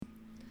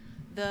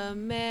The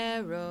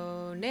Marinade.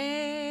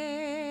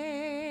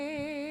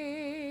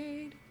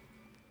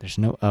 There's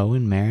no O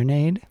in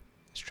Marinade.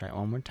 Let's try it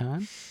one more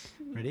time.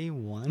 Ready?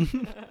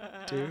 1,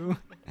 2,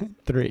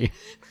 3.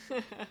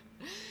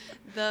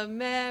 The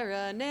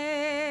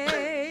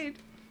Marinade.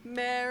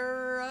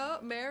 Marinade.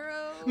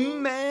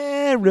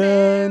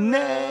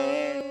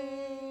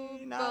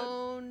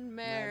 Bone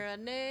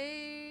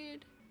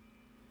marinade.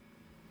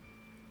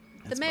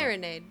 The That's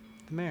Marinade.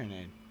 The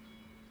Marinade.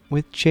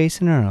 With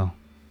Jason Earle.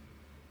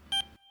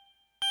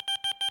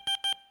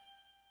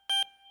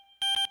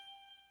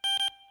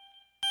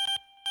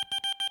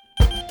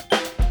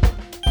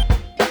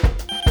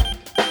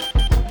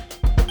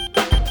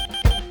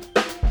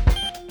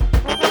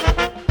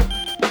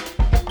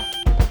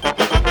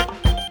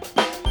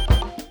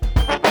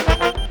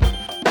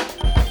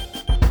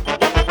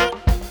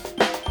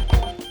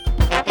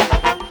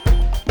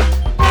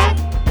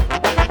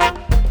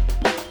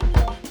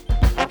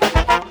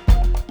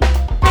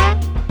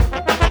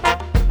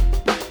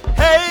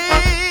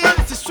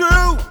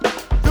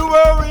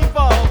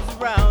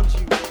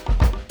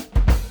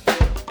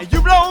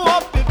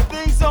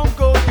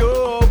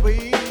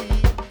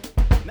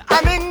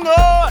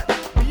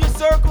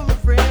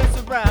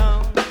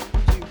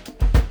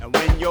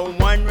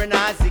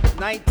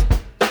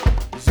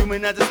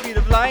 At the speed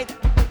of light,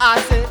 I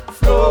said,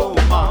 slow,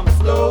 mom,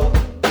 slow,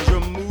 'cause you're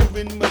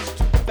moving much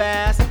too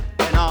fast,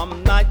 and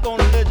I'm not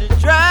gonna let you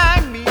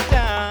drag me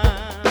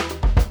down.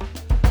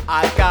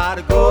 I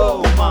gotta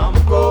go,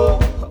 mom, go.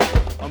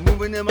 I'm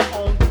moving in my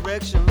own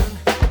direction,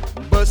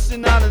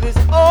 busting out of this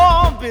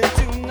orbit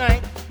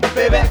tonight.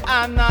 Baby,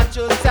 I'm not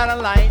your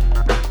satellite.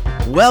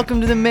 Welcome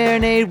to The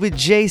Marinade with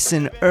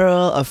Jason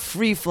Earle, a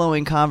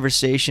free-flowing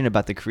conversation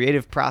about the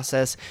creative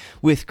process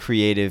with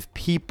creative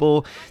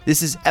people.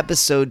 This is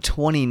episode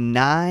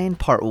 29,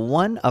 part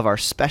 1 of our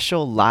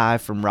special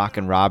Live from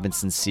Rockin'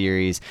 Robinson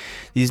series.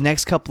 These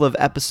next couple of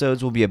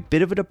episodes will be a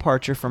bit of a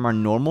departure from our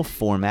normal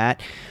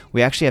format.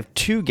 We actually have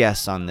 2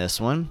 guests on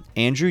this one.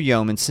 Andrew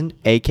Yeomanson,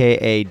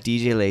 aka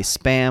DJ Lay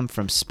Spam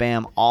from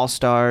Spam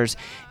All-Stars,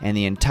 and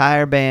the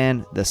entire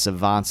band, the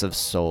Savants of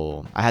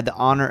Soul. I had the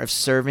honor of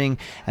serving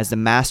as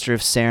the master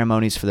of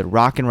ceremonies for the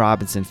Rockin'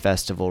 Robinson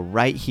Festival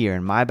right here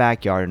in my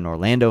backyard in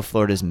Orlando,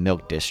 Florida's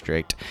Milk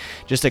District,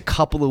 just a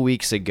couple of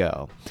weeks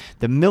ago.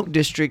 The Milk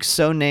District,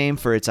 so named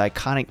for its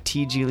iconic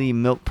T.G. Lee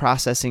milk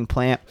processing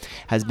plant,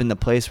 has been the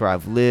place where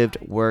I've lived,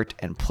 worked,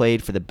 and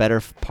played for the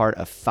better part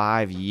of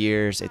 5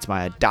 years. It's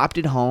my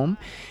adopted home,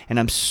 and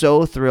I'm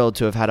so thrilled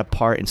to have had a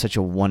part in such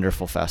a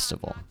wonderful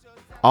festival.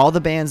 All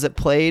the bands that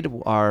played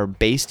are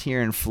based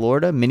here in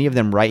Florida, many of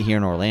them right here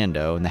in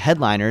Orlando. And the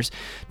headliners,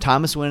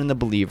 Thomas Wynn and the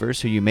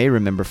Believers, who you may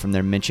remember from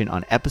their mention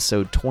on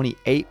episode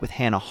 28 with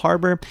Hannah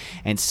Harbor,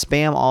 and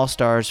Spam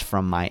All-Stars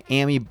from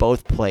Miami,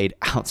 both played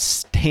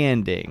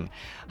outstanding,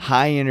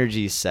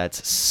 high-energy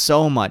sets,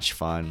 so much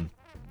fun.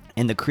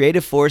 And the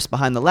creative force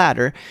behind the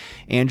latter,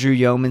 Andrew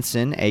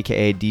Yeomanson,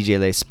 aka DJ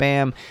Lay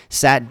Spam,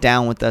 sat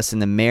down with us in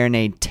the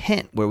Marinade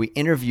tent where we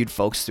interviewed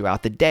folks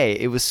throughout the day.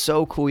 It was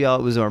so cool, y'all.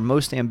 It was our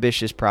most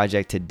ambitious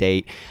project to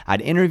date.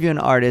 I'd interview an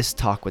artist,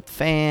 talk with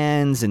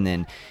fans, and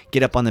then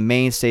get up on the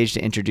main stage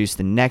to introduce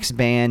the next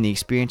band. The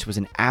experience was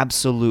an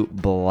absolute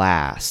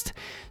blast.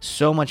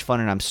 So much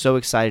fun, and I'm so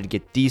excited to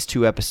get these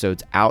 2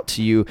 episodes out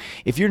to you.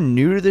 If you're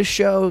new to the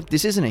show,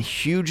 this isn't a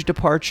huge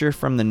departure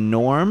from the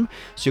norm,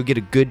 so you'll get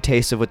a good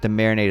taste of what the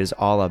Marinade is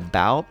all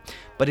about,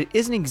 but it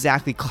isn't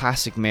exactly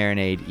classic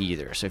Marinade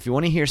either. So if you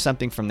want to hear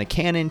something from the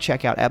canon,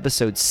 check out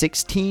episode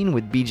 16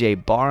 with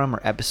BJ Barham or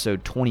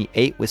episode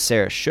 28 with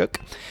Sarah Shook.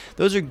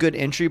 Those are good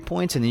entry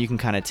points, and then you can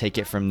kind of take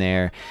it from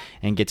there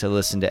and get to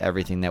listen to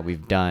everything that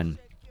we've done.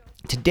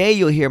 Today,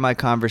 you'll hear my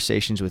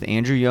conversations with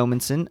Andrew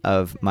Yeomanson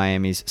of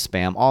Miami's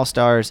Spam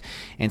All-Stars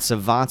and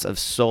Savants of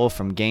Soul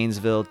from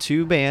Gainesville,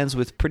 2 bands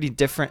with pretty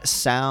different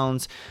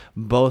sounds,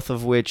 both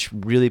of which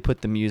really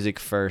put the music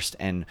first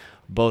and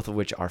both of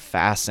which are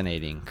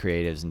fascinating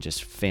creatives and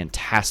just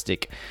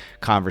fantastic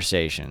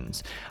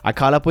conversations. I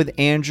caught up with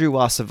Andrew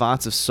while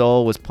Savants of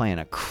Soul was playing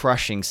a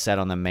crushing set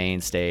on the main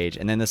stage,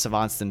 and then the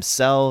Savants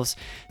themselves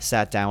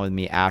sat down with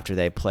me after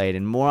they played,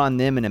 and more on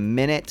them in a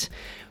minute.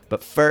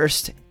 But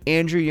first,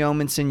 Andrew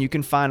Yeomanson, you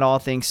can find all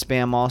things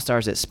Spam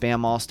All-Stars at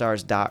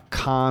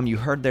spamallstars.com. You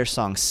heard their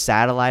song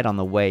Satellite on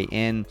the way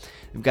in.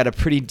 They've got a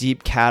pretty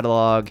deep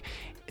catalog.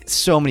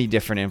 So many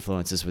different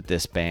influences with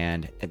this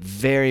band.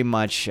 Very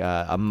much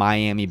a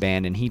Miami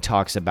band, and he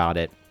talks about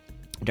it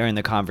during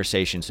the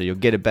conversation, so you'll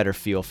get a better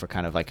feel for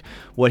kind of like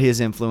what his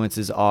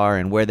influences are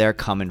and where they're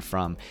coming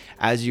from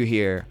as you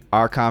hear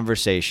our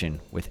conversation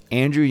with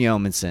Andrew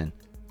Yeomanson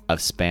of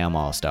Spam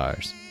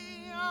All-Stars.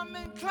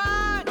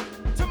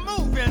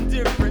 In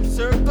different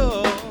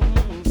circles,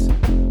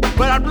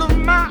 but I blew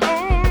my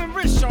own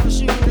wrist on a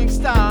shooting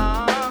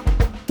star.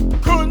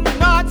 Could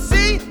not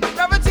see the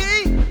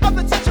gravity of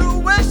the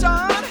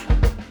situation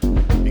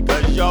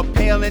because your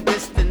pale and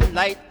distant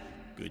light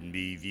couldn't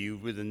be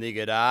viewed with a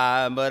naked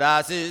eye. But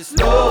I said,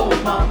 slow,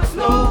 mama,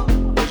 slow,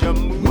 'cause you're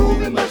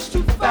moving much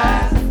too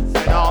fast,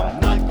 and I'm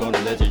not gonna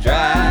let you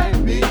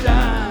drag me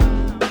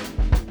down.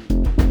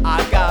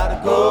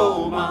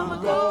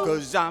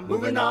 I'm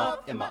moving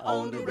off in my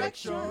own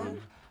direction.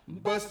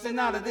 Busting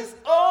out of this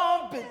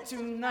orbit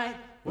tonight.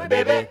 Well,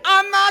 baby,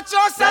 I'm not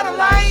your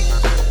satellite.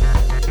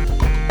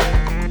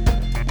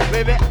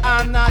 Baby,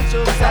 I'm not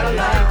your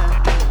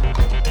satellite.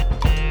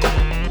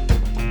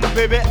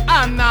 Baby,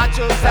 I'm not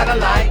your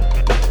satellite.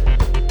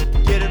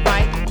 Get it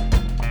right.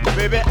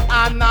 Baby,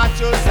 I'm not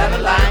your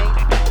satellite.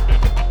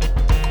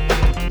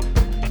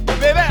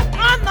 Baby,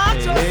 I'm not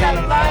your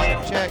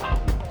satellite.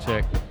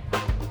 Check.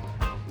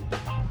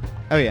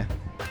 Oh, yeah.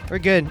 We're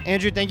good.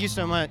 Andrew, thank you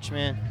so much,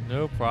 man.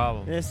 No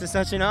problem. This is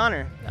such an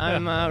honor.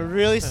 I'm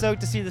really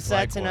stoked to see the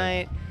set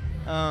tonight.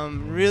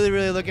 Really,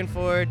 really looking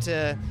forward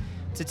to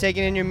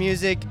taking in your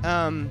music.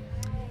 And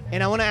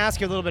I want to ask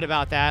you a little bit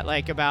about that,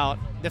 like about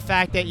the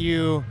fact that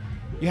you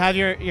have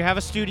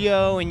a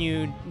studio and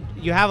you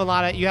have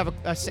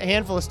a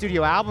handful of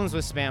studio albums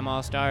with Spam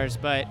All Stars,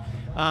 but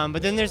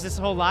then there's this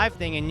whole live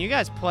thing, and you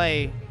guys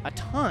play a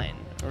ton,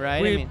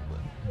 right?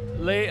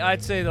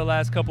 I'd say the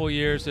last couple of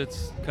years,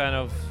 it's kind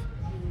of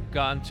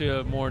gotten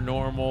to a more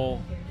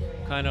normal,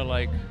 kind of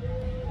like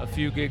a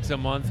few gigs a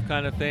month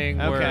kind of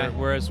thing. Okay.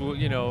 Whereas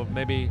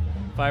maybe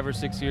 5 or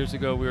 6 years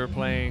ago we were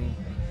playing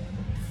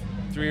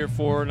 3 or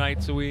 4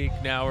 nights a week.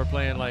 Now we're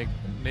playing like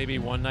maybe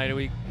 1 night a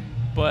week,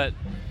 but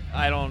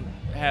I don't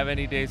have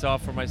any days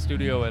off from my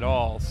studio at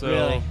all. So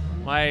really?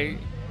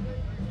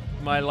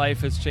 my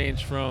life has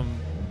changed from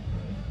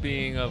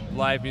being a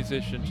live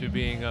musician to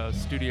being a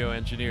studio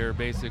engineer,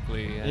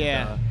 basically. And,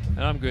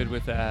 and I'm good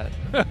with that.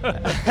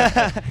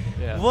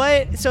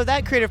 Yeah. So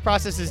that creative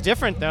process is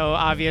different, though,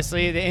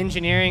 obviously, the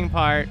engineering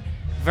part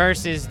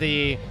versus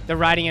the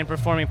writing and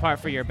performing part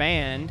for your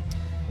band.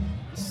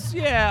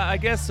 Yeah, I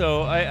guess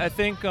so. I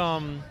think,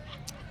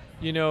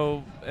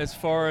 as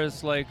far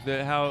as like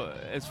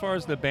as far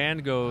as the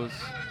band goes,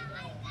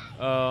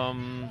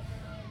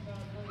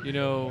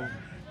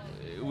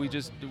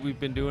 we've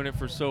been doing it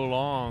for so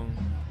long.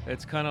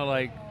 It's kind of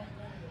like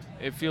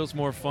it feels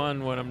more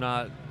fun when I'm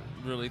not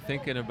really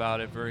thinking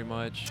about it very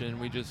much, and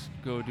we just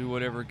go do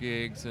whatever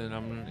gigs, and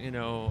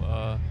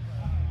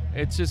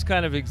it just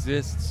kind of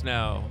exists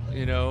now.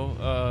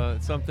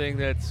 Something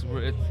that's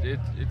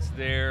it's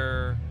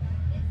there.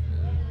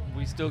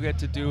 We still get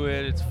to do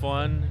it. It's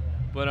fun,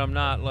 but I'm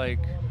not like,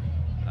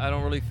 I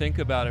don't really think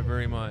about it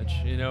very much.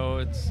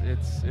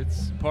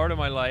 It's part of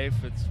my life.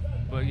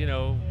 But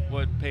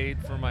what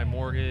paid for my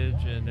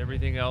mortgage and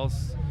everything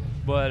else.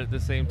 But at the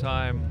same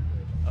time,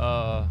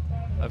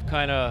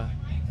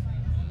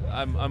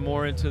 I'm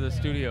more into the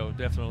studio,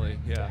 definitely.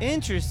 Yeah.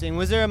 Interesting.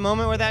 Was there a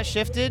moment where that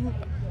shifted?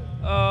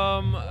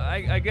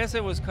 I guess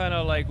it was kind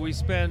of like we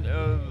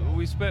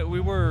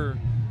were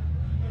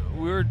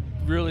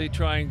really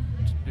trying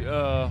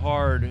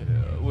hard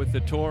with the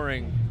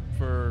touring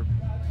for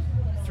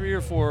 3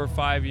 or 4 or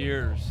 5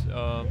 years,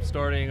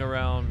 starting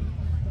around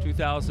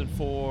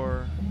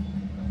 2004,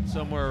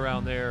 somewhere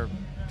around there,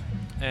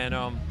 and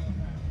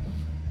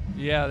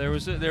there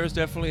was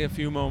definitely a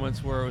few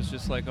moments where it was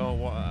just like,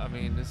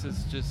 this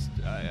is just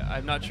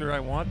I'm not sure I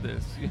want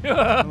this.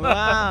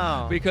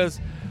 Wow. Because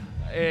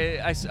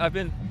I've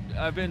been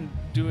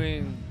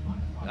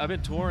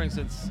touring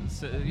since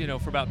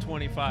for about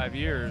 25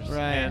 years,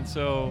 right. And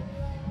so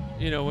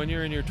when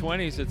you're in your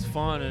 20s, it's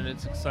fun and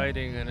it's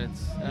exciting and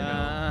it's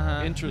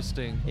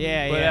interesting.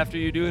 But after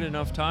you do it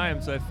enough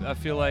times, I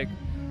feel like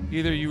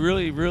either you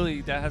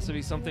really that has to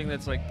be something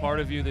that's like part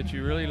of you that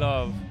you really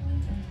love,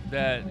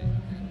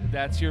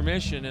 that's your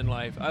mission in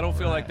life. I don't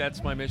feel like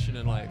that's my mission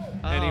in life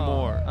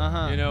anymore.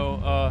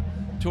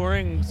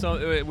 Touring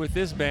with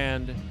this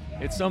band,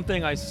 it's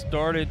something I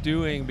started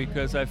doing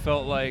because I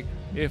felt like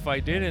if I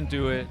didn't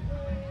do it,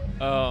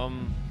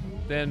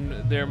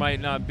 then there might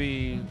not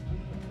be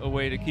a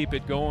way to keep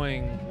it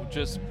going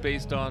just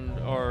based on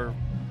our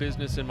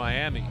business in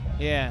Miami.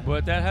 Yeah.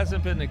 But that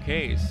hasn't been the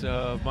case.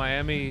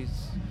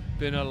 Miami's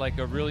been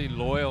a really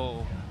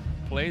loyal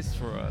place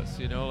for us,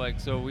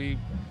 so we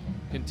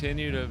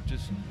continue to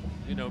just,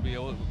 be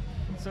able to.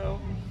 So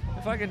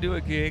if I can do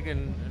a gig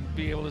and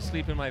be able to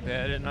sleep in my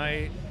bed at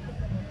night,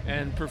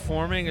 and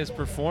performing is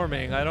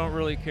performing. I don't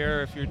really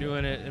care if you're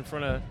doing it in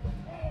front of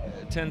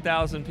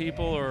 10,000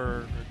 people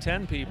or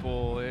 10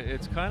 people.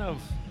 It's kind of,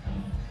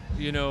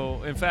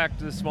 in fact,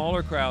 the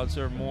smaller crowds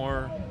are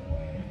more,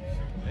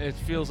 it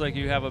feels like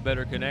you have a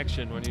better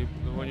connection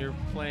when you're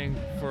playing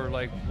for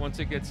once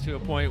it gets to a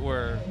point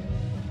where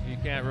you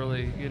can't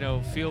really,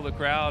 feel the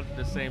crowd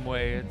the same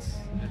way.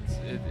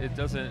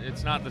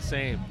 It's not the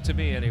same to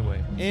me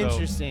anyway.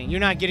 Interesting. You're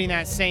not getting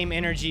that same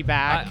energy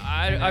back.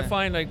 I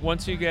find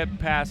once you get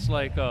past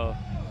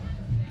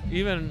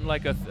even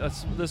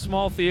the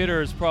small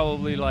theater is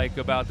probably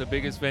about the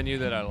biggest venue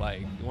that I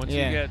like. Once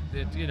you get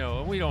it,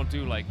 and we don't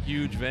do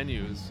huge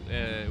venues.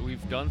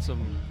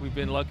 We've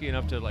been lucky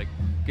enough to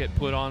get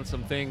put on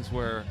some things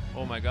where,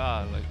 oh my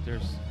God,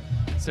 there's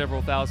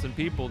several thousand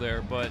people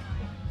there, but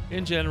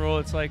in general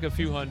it's a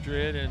few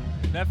hundred, and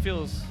that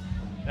feels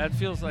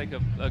like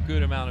a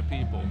good amount of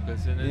people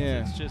because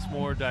it's just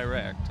more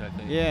direct, I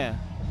think. Yeah.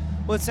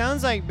 Well, it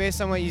sounds like, based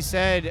on what you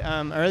said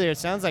earlier, it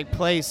sounds like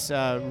place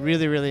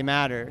really, really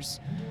matters.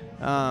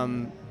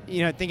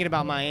 thinking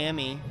about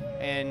Miami,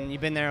 and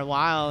you've been there a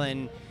while,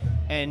 and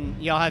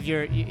y'all have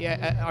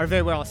are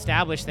very well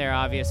established there,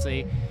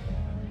 obviously.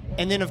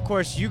 And then, of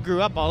course, you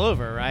grew up all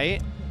over,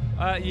 right?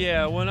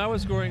 Yeah, when I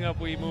was growing up,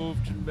 we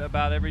moved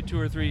about every 2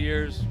 or 3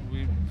 years.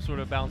 We sort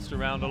of bounced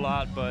around a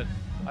lot, but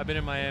I've been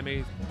in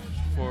Miami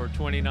for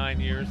 29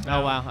 years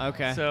now. Oh, wow,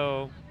 okay.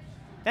 So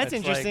that's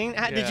interesting.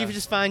 Like, Did you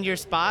just find your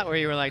spot where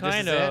you were like, this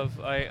kind is of.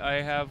 it?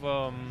 I have,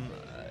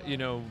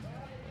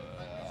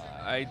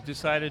 I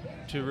decided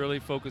to really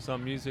focus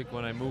on music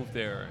when I moved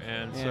there,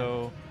 and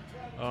so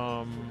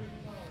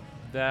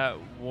that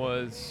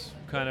was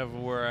kind of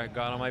where I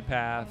got on my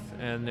path,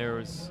 and there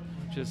was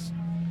just,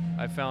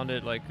 I found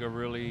it like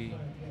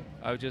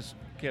I just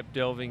kept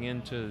delving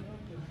into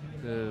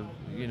the,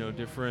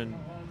 different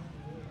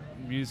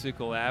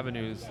musical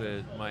avenues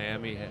that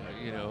Miami,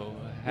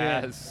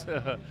 has,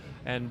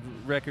 and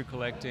record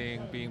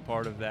collecting, being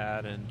part of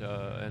that, and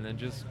then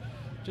just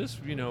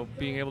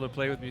being able to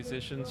play with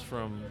musicians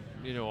from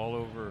all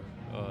over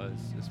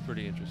is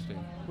pretty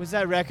interesting. Was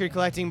that record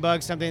collecting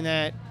bug something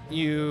that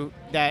you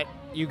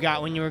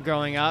got when you were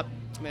growing up?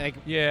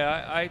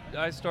 Yeah,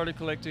 I started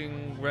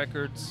collecting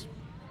records.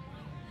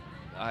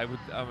 I'm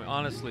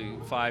honestly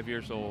 5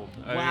 years old.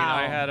 I mean,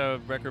 I had a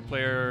record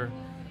player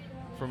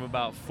from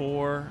about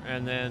 4,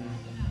 and then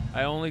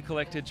I only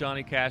collected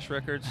Johnny Cash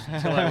records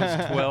until I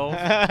was 12,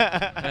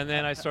 and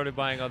then I started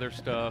buying other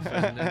stuff,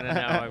 and then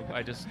now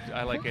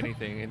I like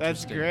anything interesting.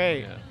 That's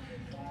great. Yeah.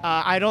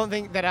 I don't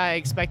think that I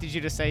expected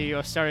you to say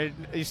you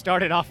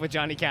started off with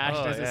Johnny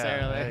Cash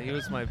necessarily. Yeah, he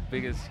was my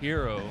biggest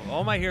hero.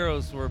 All my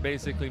heroes were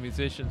basically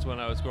musicians when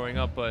I was growing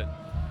up, but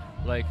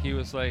he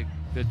was like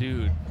the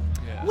dude.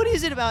 Yeah. What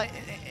is it about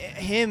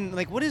him?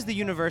 Like, what is the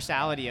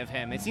universality of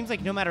him? It seems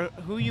like no matter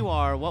who you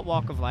are, what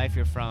walk of life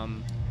you're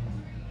from,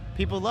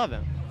 people love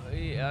him.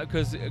 Yeah,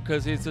 because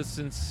he's a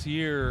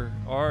sincere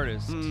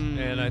artist,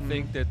 and I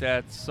think that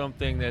that's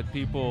something that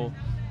people,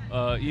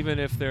 even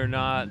if they're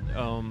not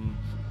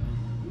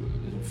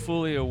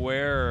fully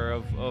aware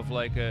of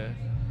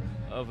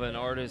an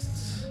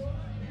artist's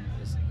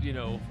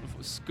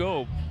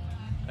scope,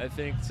 I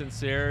think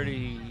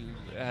sincerity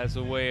has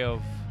a way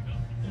of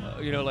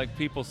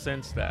people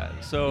sense that.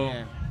 So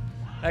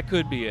that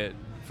could be it.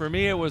 For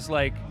me, it was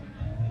like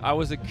I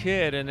was a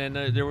kid, and then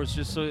there was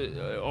just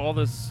all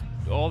this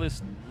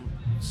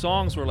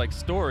songs were like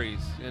stories,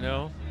 and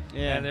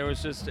there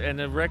was just, and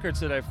the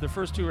records the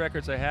first 2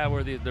 records I had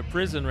were the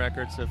prison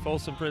records, the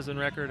Folsom Prison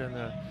record and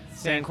the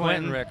San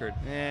Quentin record.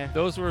 Yeah.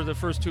 Those were the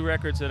first 2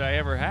 records that I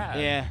ever had.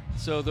 Yeah.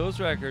 So those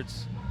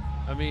records,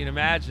 I mean,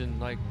 imagine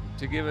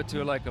to give it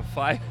to a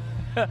 5.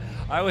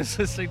 I was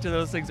listening to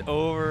those things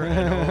over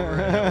and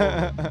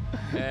over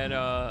and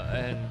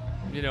over,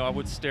 and I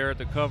would stare at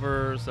the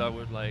covers. I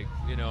would I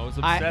was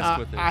obsessed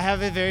with it. I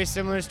have a very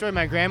similar story.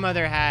 My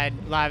grandmother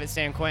had Live at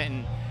San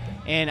Quentin,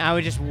 and I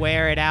would just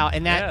wear it out.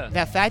 And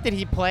that fact that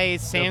he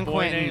plays San Quentin.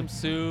 Boy Named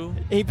Sue.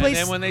 He plays.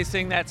 And then when they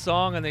sing that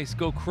song and they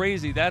go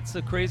crazy, that's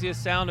the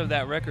craziest sound of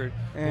that record.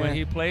 Yeah. When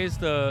he plays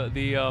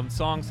the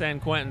song San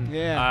Quentin,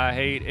 I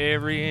hate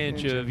every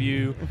inch of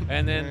you,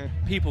 and then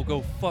people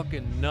go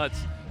fucking nuts.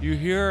 You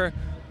hear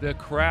the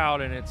crowd,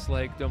 and it's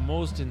like the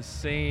most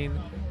insane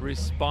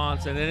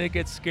response, and then it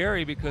gets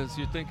scary because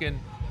you're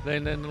thinking,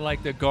 then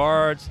the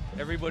guards,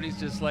 everybody's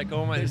just like,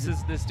 oh my,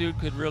 this dude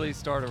could really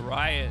start a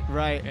riot,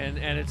 right? And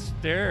it's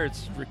there,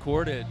 it's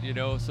recorded,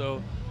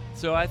 So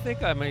I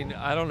think, I mean,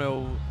 I don't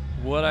know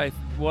what I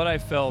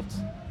felt,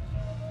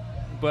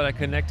 but I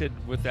connected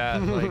with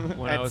that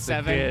when I was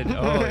 7. a kid.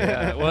 Oh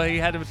yeah. Well, he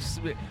had to,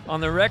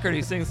 on the record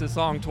he sings the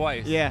song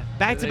twice. Yeah,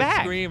 back to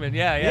back. Screaming.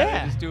 Yeah.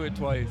 They just do it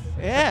twice.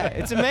 Yeah,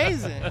 it's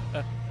amazing.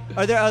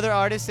 Are there other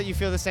artists that you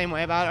feel the same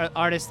way about? Or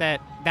artists that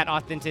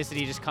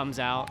authenticity just comes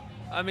out?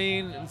 I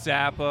mean,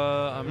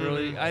 Zappa. I'm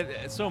really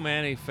so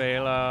many.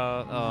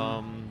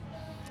 Fela.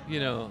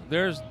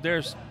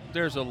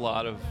 There's a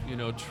lot of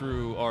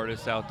true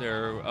artists out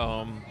there.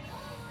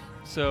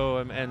 So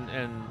and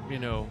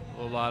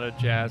a lot of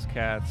jazz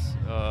cats.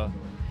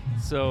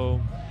 So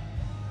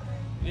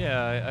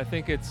yeah, I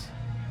think it's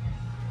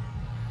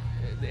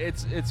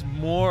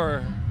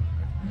more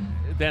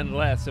than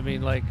less. I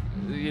mean,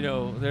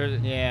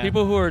 there's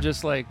people who are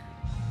just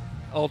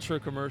ultra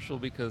commercial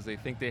because they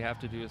think they have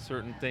to do a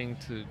certain thing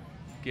to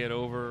get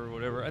over or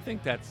whatever. I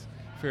think that's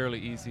fairly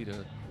easy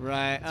to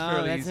right.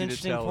 Oh, that's an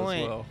interesting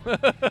point. As well.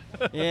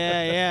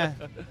 yeah,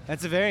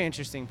 that's a very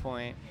interesting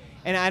point.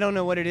 And I don't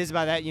know what it is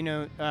about that.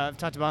 I've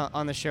talked about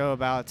on the show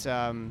about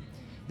Zen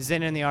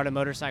and the Art of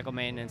Motorcycle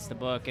Maintenance, the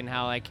book, and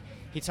how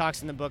he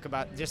talks in the book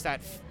about just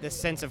the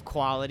sense of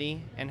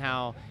quality and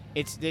how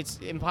it's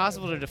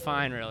impossible to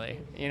define, really.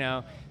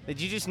 That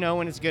you just know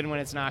when it's good and when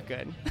it's not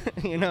good.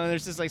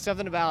 There's just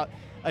something about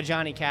a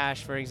Johnny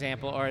Cash, for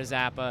example, or a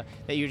Zappa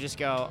that you just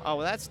go, oh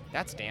well,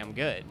 that's damn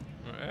good.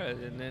 Right,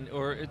 and then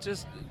or it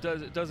just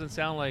doesn't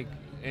sound like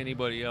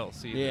anybody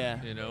else either.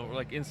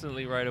 Yeah.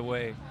 Instantly right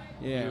away.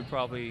 Yeah. You would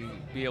probably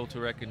be able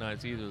to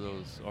recognize either of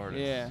those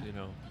artists. Yeah.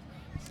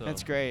 So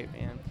That's great,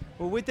 man.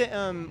 Well, with the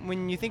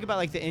when you think about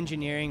like the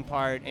engineering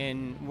part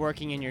and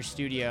working in your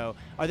studio,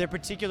 are there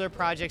particular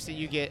projects that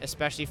you get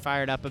especially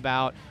fired up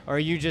about, or are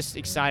you just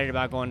excited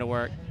about going to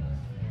work?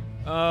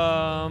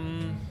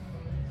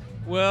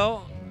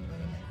 Well,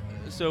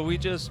 so we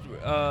just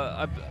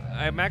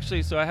I'm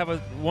actually, so I have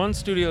one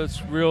studio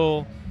that's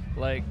real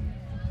like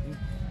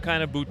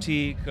kind of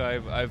boutique.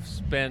 I've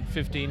spent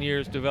 15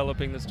 years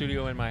developing the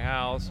studio in my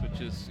house, which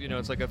is,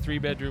 it's like a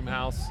 3-bedroom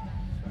house.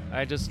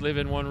 I just live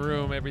in one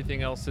room.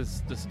 Everything else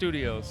is the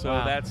studio. So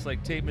Wow. that's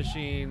like tape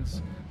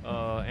machines,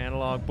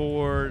 analog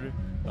board,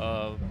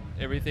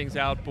 everything's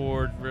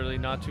outboard, really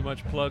not too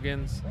much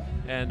plugins.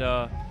 And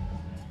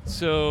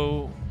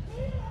so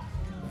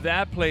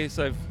that place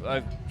I've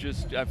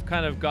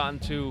kind of gotten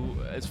to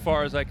as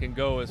far as I can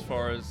go as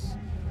far as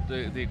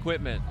the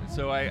equipment.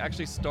 So I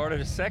actually started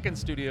a second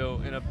studio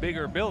in a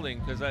bigger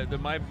building because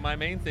my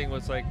main thing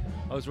was like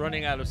I was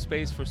running out of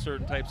space for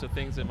certain types of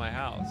things in my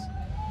house.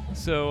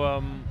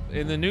 So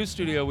in the new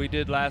studio we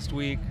did last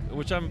week,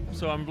 which I'm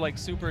like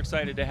super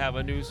excited to have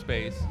a new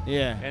space.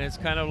 Yeah. And it's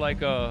kind of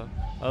like a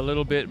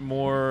little bit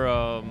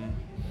more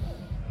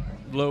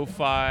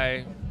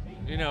lo-fi.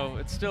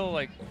 It's still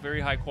like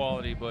very high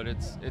quality, but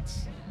it's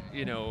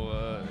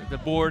the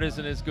board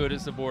isn't as good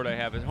as the board I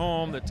have at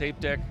home. The tape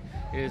deck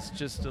is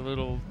just a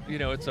little,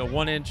 it's a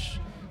 1-inch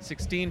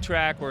 16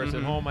 track, whereas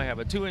at home I have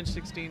a 2-inch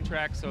 16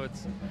 track. So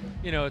it's,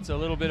 it's a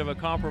little bit of a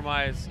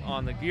compromise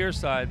on the gear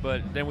side,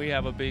 but then we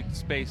have a big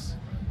space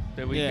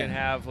that we can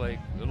have like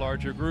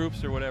larger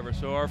groups or whatever.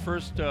 So our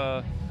first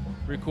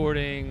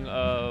recording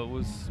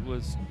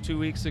was 2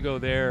 weeks ago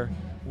there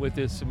with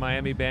this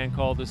Miami band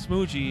called the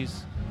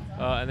Smoogies,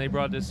 and they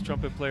brought this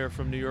trumpet player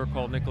from New York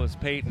called Nicholas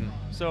Payton.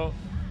 So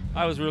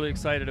I was really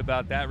excited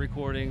about that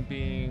recording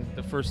being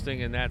the first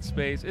thing in that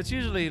space. It's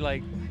usually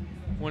like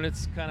when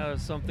it's kind of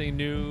something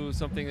new,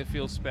 something that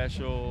feels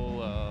special,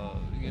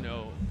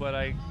 but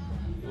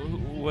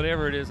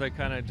whatever it is,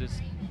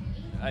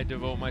 I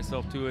devote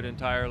myself to it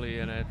entirely,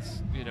 and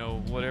it's,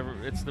 whatever,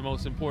 it's the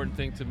most important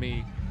thing to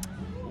me,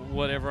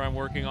 whatever I'm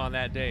working on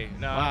that day.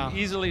 Now, Wow. I'm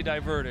easily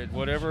diverted.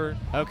 Whatever's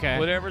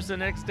the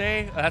next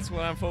day, that's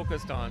what I'm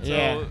focused on.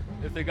 So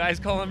if the guy's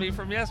calling me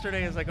from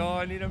yesterday, it's like, oh,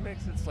 I need a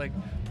mix. It's like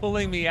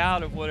pulling me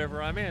out of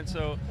whatever I'm in.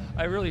 So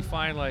I really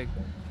find like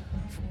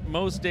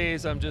most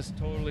days I'm just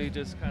totally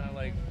just kind of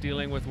like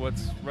dealing with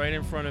what's right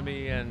in front of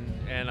me,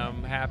 and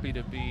I'm happy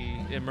to be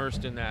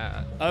immersed in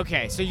that.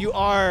 Okay, so you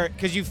are,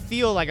 because you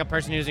feel like a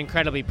person who's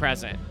incredibly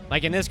present.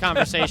 Like in this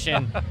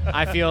conversation,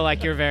 I feel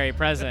like you're very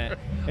present.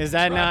 Is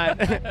that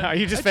not? Are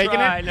you just faking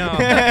try, it? no.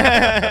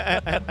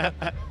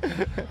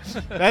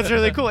 That's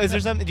really cool. Is there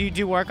something? Do you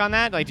do work on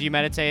that? Like, do you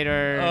meditate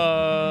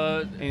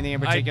or anything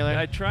in particular?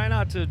 I try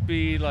not to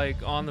be like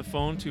on the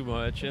phone too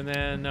much, and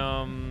then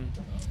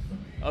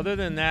other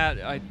than that,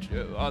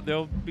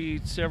 there'll be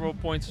several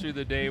points through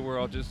the day where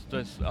I'll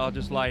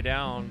just lie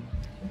down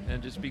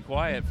and just be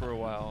quiet for a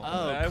while.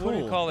 Oh, I cool.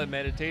 wouldn't call it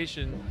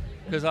meditation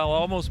because I'll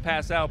almost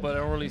pass out, but I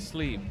don't really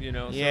sleep. So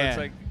Yeah. it's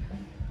like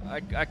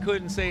I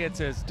couldn't say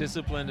it's as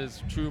disciplined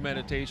as true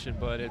meditation,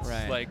 but it's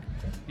Right. like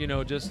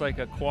just like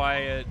a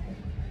quiet,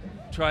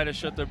 try to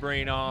shut the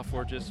brain off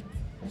or just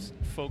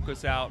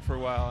focus out for a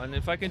while. And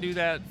if I can do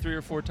that 3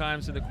 or 4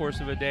 times in the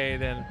course of a day,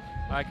 then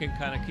I can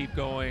kind of keep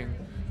going.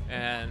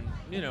 And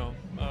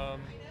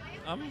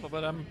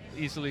I'm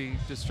easily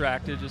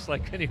distracted, just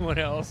like anyone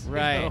else.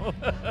 Right.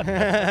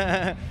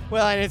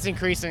 Well, and it's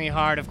increasingly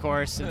hard, of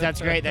course.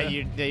 That's great that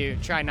you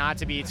try not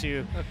to be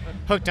too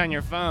hooked on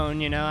your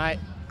phone.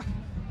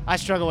 I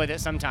struggle with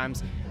it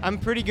sometimes. I'm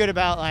pretty good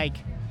about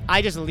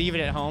I just leave it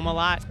at home a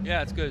lot.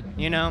 Yeah, it's good.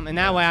 And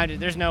that way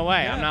there's no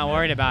way I'm not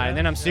worried about it. And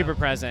then I'm super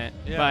present.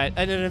 Yeah. But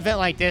at an event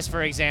like this,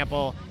 for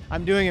example,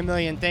 I'm doing a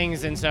million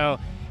things, and so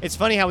it's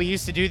funny how we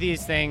used to do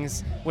these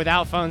things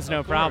without phones, no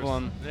Of course.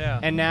 problem. Yeah.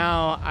 And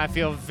now I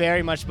feel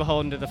very much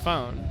beholden to the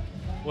phone.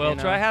 Well,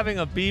 try having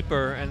a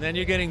beeper, and then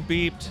you're getting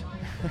beeped,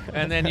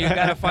 and then you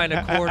got to find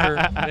a quarter,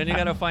 then you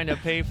got to find a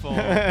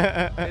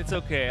payphone. It's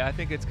okay. I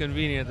think it's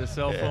convenient. The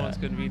cell phone's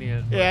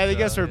convenient. Yeah, but, I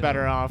guess we're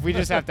better off. We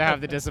just have to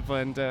have the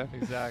discipline to.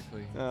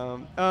 Exactly.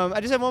 I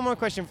just have one more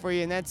question for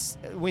you, and that's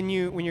when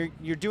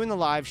you're doing the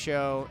live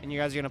show, and you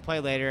guys are gonna play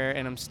later,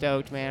 and I'm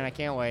stoked, man. I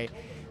can't wait.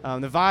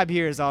 The vibe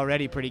here is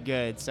already pretty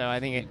good, so I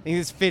think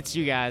this fits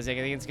you guys. I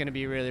think it's gonna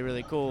be really,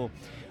 really cool.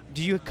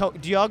 Do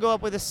y'all go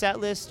up with a set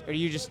list, or are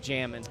you just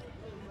jamming?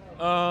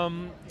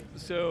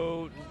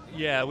 So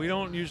yeah, we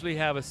don't usually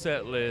have a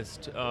set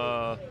list.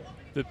 The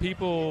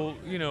people,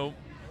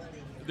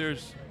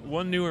 there's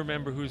one newer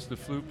member who's the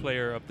flute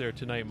player up there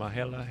tonight.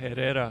 Mahela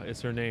Herrera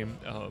is her name.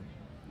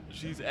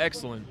 She's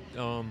excellent,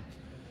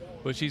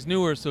 but she's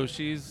newer, so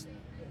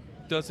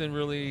doesn't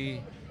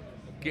really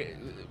get.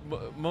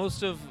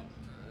 Most of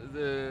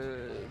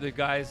the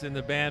guys in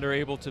the band are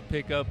able to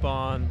pick up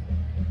on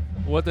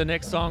what the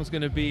next song's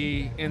going to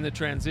be in the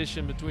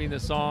transition between the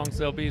songs.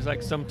 There'll be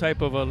like some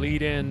type of a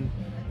lead-in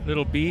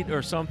little beat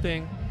or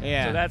something.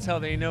 Yeah. So that's how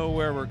they know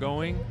where we're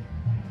going.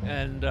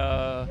 And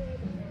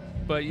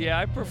but yeah,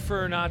 I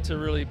prefer not to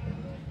really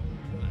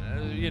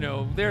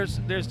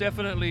there's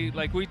definitely,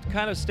 like, we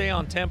kind of stay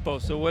on tempo.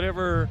 So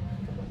whatever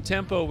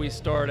tempo we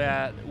start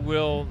at,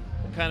 we'll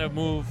kind of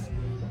move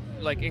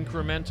like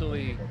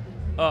incrementally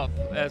up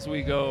as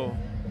we go.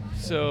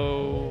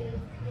 So,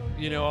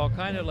 I'll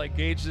kind of like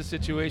gauge the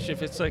situation.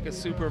 If it's like a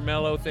super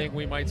mellow thing,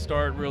 we might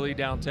start really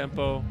down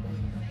tempo,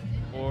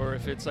 or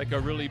if it's like a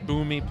really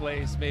boomy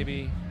place,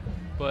 maybe.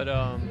 But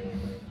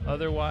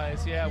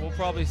otherwise, yeah, we'll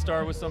probably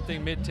start with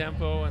something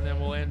mid-tempo, and then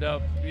we'll end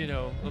up,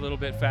 a little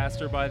bit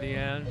faster by the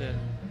end, and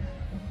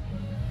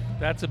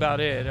that's about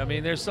it. I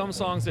mean, there's some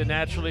songs that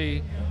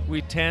naturally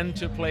we tend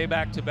to play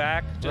back to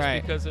back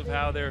just because of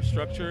how they're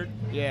structured.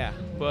 Yeah.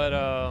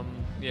 But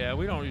yeah,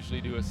 we don't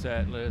usually do a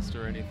set list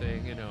or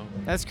anything,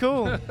 That's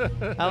cool.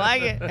 I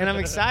like it, and I'm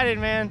excited,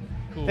 man.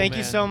 Cool, Thank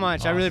you man. so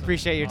much. Awesome. I really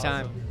appreciate your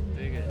Awesome. time.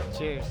 Dig it.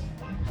 Cheers.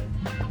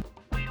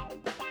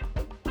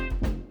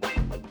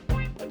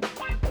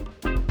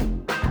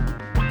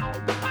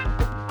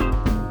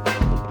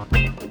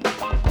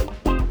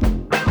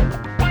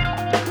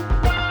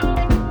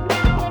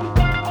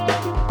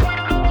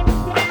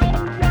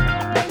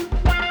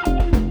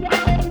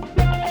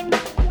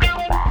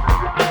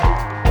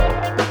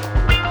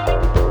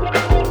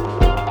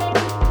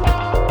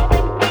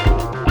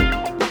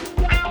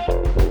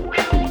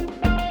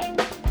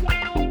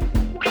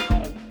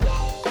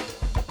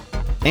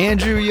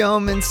 Andrew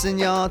Yeomanson,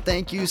 y'all.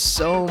 Thank you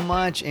so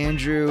much,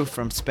 Andrew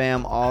from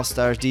Spam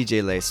All-Stars,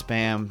 DJ Lay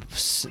Spam.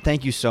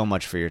 Thank you so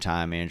much for your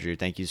time, Andrew.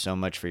 Thank you so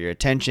much for your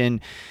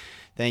attention.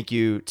 Thank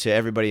you to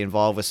everybody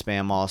involved with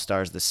Spam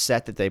All-Stars. The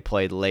set that they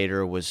played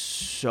later was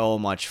so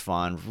much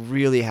fun.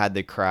 Really had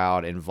the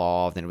crowd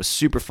involved, and it was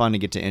super fun to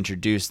get to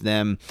introduce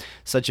them.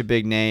 Such a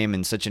big name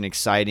and such an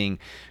exciting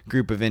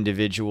group of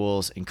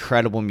individuals,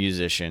 incredible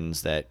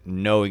musicians that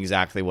know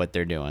exactly what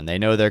they're doing. They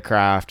know their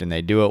craft, and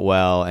they do it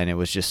well, and it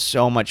was just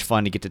so much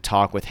fun to get to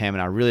talk with him,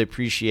 and I really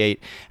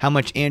appreciate how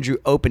much Andrew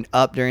opened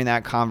up during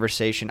that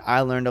conversation.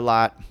 I learned a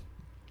lot.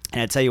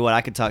 And I tell you what,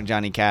 I could talk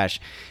Johnny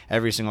Cash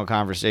every single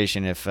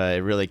conversation if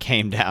it really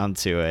came down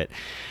to it.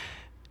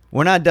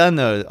 We're not done,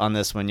 though, on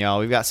this one, y'all.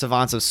 We've got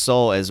Savants of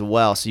Soul as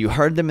well. So you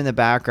heard them in the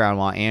background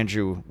while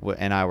Andrew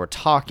and I were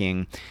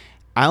talking.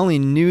 I only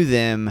knew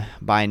them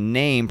by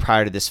name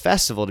prior to this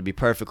festival, to be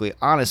perfectly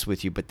honest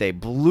with you, but they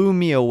blew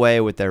me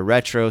away with their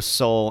retro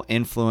soul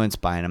influence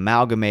by an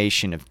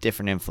amalgamation of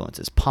different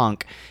influences: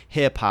 punk,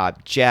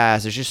 hip-hop,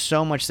 jazz. There's just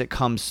so much that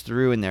comes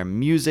through in their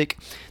music.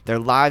 Their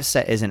live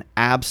set is an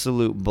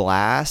absolute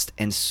blast,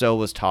 and so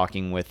was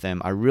talking with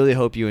them. I really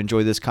hope you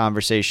enjoyed this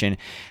conversation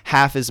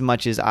half as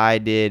much as I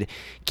did.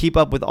 Keep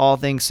up with all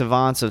things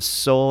Savants of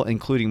Soul,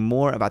 including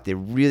more about the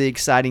really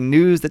exciting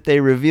news that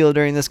they revealed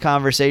during this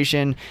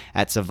conversation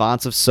at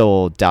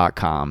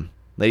savantsofsoul.com.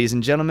 Ladies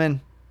and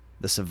gentlemen,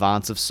 the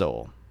Savants of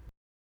Soul.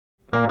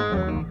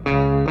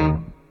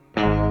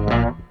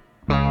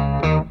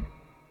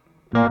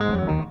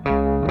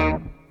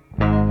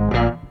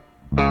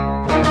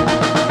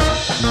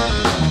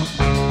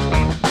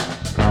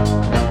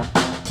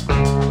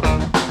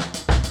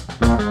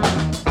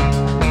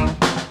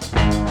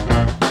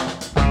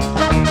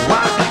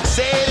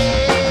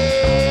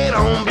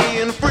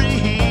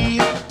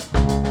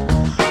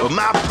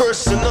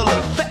 Personal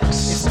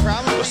effects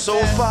are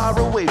so far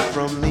away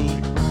from me,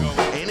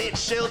 and it's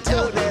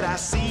shelter that I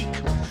seek.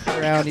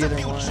 Around because either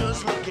the one.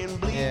 future's looking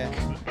bleak.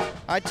 Yeah.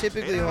 I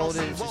typically And hold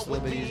I'll it. It's see just a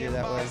what little bit will be easier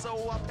that way.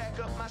 so I pack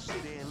up my shit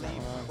and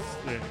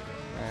leave.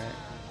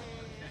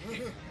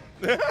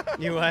 Alright.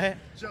 You what?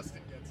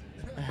 Justin gets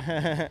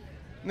it.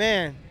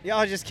 Man,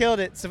 y'all just killed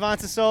it.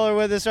 Savants of Soul are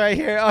with us right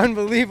here.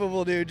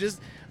 Unbelievable, dude.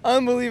 Just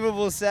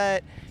unbelievable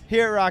set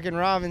here at Rockin'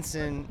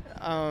 Robinson.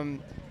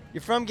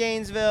 You're from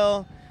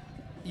Gainesville.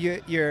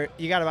 You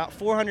got about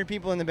 400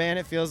 people in the band.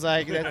 It feels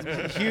like that's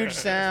a huge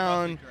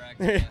sound.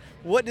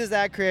 What does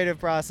that creative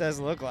process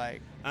look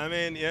like? I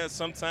mean, yeah,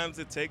 sometimes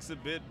it takes a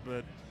bit,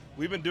 but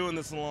we've been doing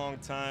this a long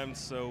time,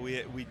 so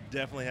we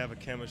definitely have a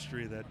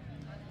chemistry that,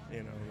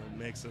 that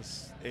makes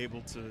us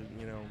able to,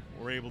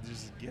 we're able to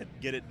just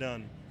get it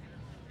done.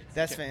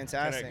 That's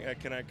fantastic.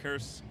 Can I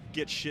curse?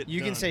 Get shit done.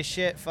 You can say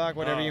shit, fuck,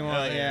 whatever you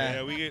want.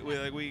 Yeah,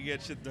 we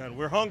get shit done.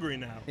 We're hungry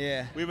now.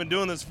 Yeah. We've been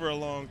doing this for a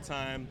long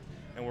time,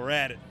 and we're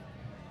at it.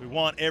 We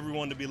want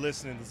everyone to be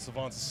listening to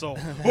Savants of Soul.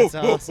 That's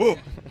awesome.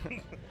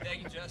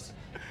 Thank you, Justin.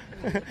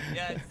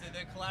 Yeah,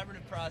 the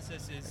collaborative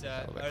process is,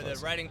 or the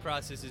writing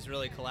process is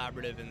really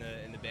collaborative in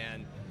the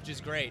band, which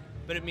is great.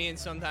 But it means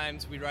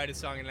sometimes we write a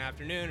song in an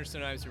afternoon, or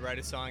sometimes we write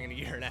a song in a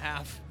year and a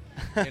half.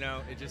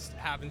 It just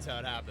happens how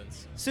it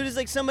happens. So does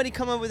somebody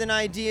come up with an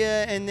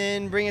idea and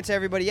then bring it to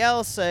everybody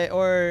else,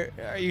 or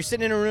are you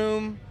sitting in a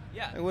room?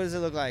 Yeah. What does it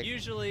look like?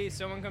 Usually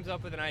someone comes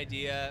up with an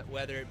idea,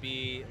 whether it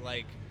be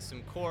like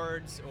some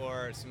chords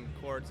and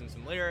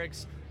some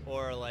lyrics,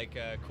 or like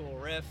a cool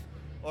riff,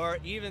 or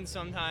even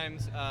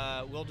sometimes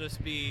we'll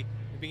just be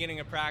the beginning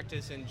of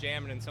practice and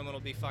jamming, and someone will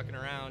be fucking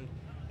around,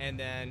 and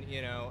then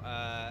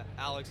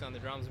Alex on the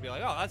drums will be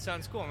like, oh, that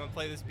sounds cool, I'm gonna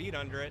play this beat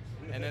under it,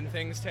 and then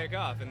things take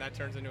off, and that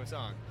turns into a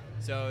song.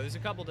 So there's a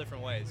couple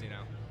different ways,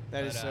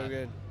 That is so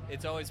good.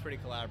 It's always pretty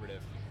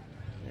collaborative.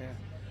 Yeah.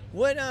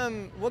 What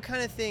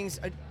kind of things?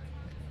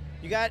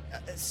 You got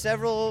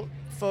several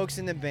folks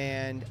in the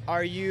band.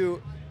 Are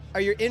your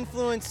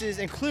influences,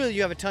 and clearly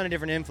you have a ton of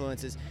different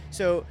influences.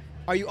 So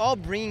are you all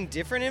bringing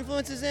different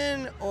influences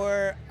in,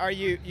 or are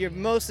you're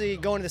mostly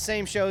going to the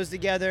same shows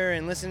together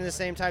and listening to the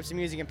same types of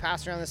music and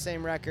passing around the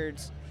same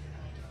records?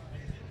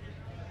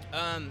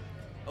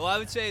 Well, I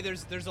would say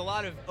there's a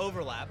lot of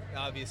overlap,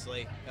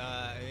 obviously.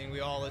 I mean, we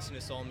all listen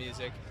to soul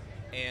music,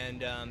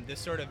 and this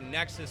sort of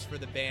nexus for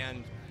the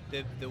band,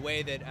 the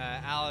way that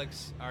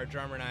Alex, our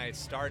drummer, and I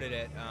started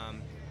it,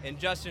 and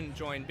Justin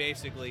joined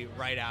basically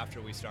right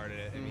after we started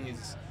it. I mean,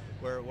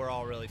 we're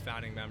all really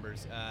founding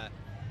members.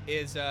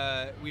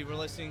 We were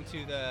listening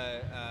to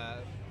the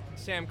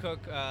Sam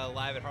Cooke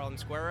Live at Harlem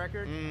Square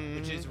record,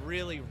 which is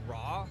really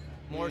raw.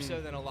 More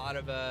so than a lot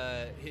of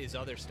his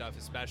other stuff,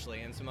 especially,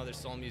 and some other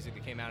soul music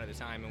that came out at the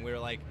time. And we were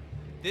like,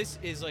 this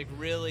is like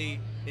really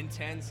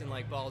intense and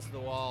like balls to the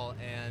wall.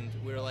 And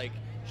we were like,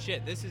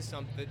 shit, this is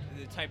the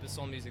type of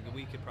soul music that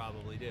we could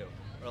probably do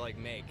or like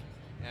make.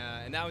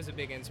 And that was a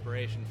big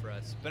inspiration for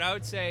us. But I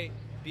would say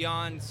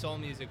beyond soul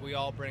music, we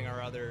all bring our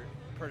other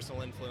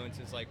personal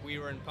influences. Like we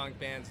were in punk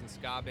bands and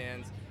ska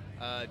bands.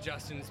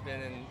 Justin's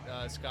been in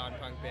ska and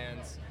punk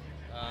bands.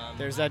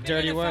 There's that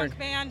dirty I'm in a word. funk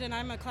band, and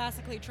I'm a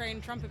classically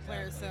trained trumpet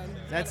player, so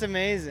That's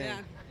amazing. Yeah.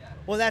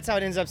 Well, that's how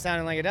it ends up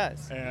sounding like it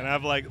does. And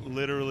I've like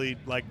literally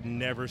like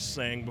never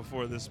sang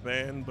before this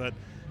band, but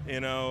you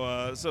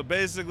know, so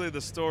basically the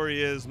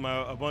story is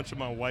a bunch of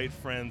my white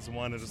friends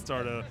wanted to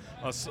start a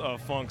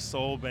funk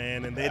soul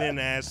band, and they didn't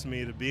ask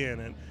me to be in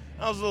it.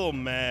 I was a little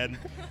mad,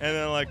 and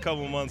then like a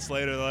couple months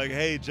later, they're like,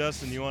 "Hey,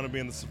 Justin, you want to be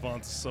in the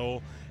Savants of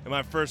Soul?" And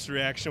my first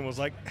reaction was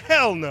like,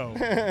 "Hell no!"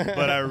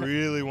 But I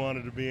really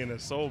wanted to be in a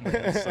soul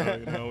band, so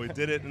you know, we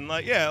did it, and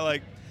like, yeah,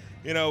 like,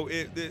 you know,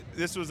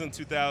 this was in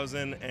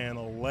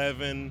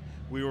 2011.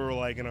 We were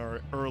like in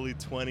our early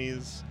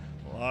 20s.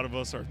 A lot of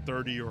us are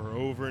 30 or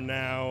over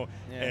now,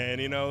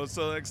 and you know,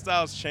 so like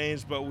styles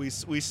changed, but we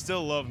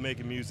still love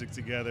making music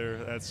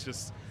together.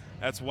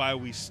 That's why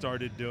we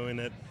started doing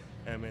it.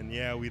 I mean,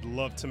 yeah, we'd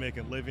love to make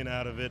a living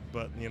out of it,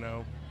 but you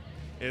know,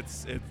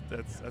 that's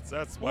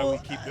why we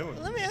keep doing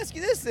it. Let me ask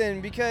you this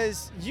then,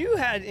 because you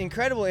had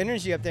incredible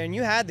energy up there, and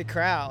you had the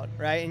crowd,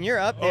 right? And you're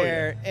up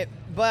there,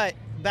 but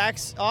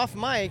off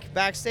mic,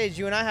 backstage,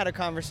 you and I had a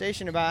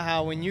conversation about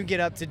how when you get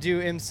up to do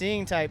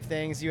emceeing type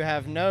things, you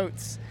have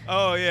notes.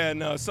 Oh, yeah,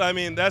 no. So, I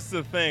mean, that's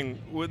the thing.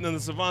 Within the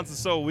Savants of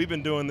Soul, we've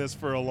been doing this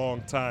for a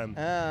long time,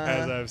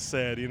 as I've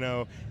said. You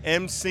know,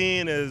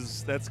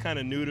 emceeing that's kind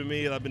of new to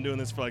me. I've been doing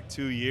this for like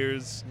 2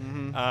 years.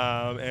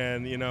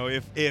 And, you know,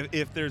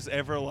 if there's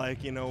ever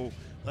like, you know,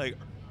 like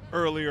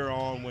earlier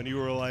on when you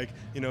were like,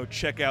 you know,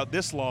 check out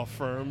this law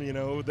firm, you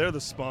know, they're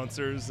the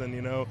sponsors, and,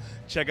 you know,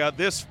 check out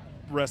this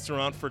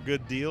restaurant for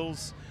good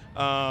deals.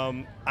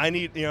 I've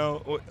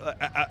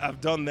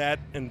done that,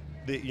 and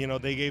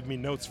they gave me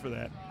notes for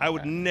that. I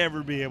would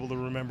never be able to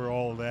remember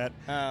all of that,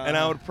 and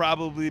I would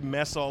probably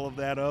mess all of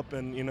that up,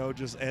 and you know,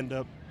 just end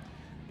up,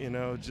 you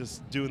know,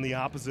 just doing the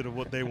opposite of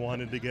what they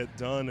wanted to get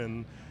done,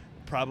 and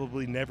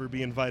probably never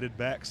be invited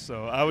back.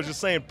 So I was just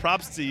saying,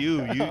 props to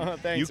you.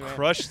 Thanks, you man.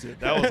 crushed it.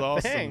 That was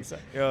awesome. Thanks.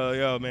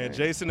 Yo, man,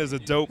 Jason is a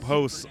dope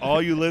host.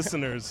 All you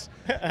listeners,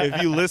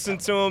 if you listen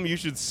to him, you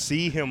should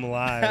see him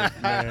live,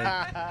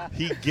 man.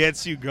 He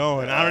gets you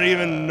going. I don't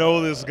even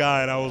know this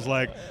guy, and I was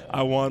like,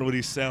 I want what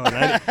he's selling.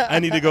 I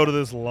need to go to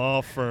this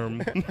law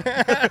firm.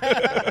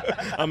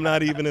 I'm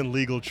not even in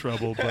legal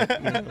trouble, but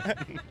you know.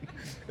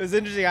 It was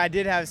interesting. I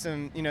did have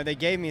some, you know, they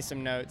gave me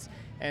some notes,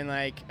 and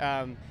like,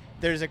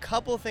 there's a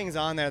couple things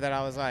on there that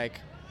I was like,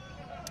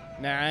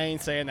 nah, I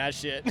ain't saying that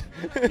shit.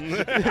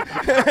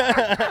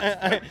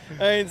 I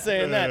ain't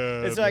saying that.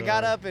 And so I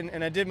got up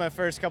and I did my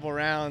first couple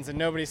rounds, and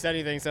nobody said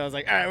anything, so I was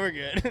like, all right, we're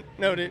good.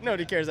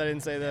 Nobody cares I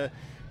didn't say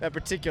that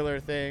particular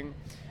thing.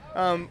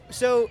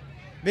 So,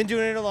 been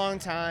doing it a long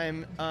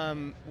time.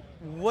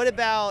 What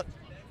about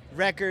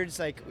records?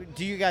 Like,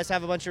 do you guys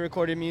have a bunch of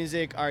recorded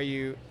music? Are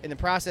you in the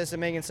process of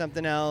making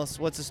something else?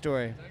 What's the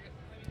story?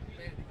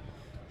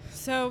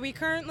 So we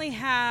currently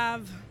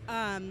have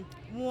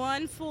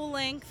one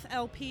full-length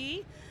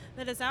LP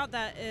that is out.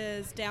 That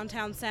is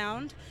Downtown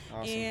Sound.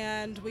 Awesome.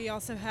 And we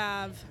also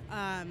have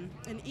an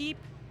EP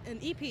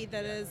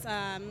that is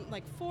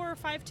like 4 or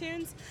 5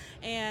 tunes,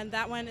 and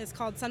that one is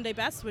called Sunday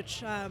Best,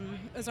 which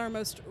is our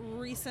most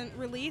recent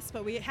release.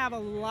 But we have a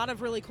lot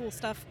of really cool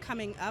stuff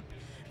coming up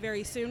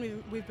very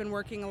soon. We've been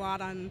working a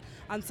lot on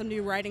some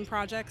new writing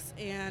projects,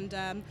 and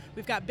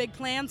we've got big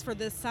plans for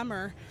this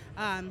summer.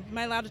 Am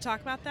I allowed to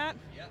talk about that?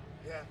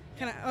 Yeah.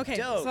 Can I? Okay.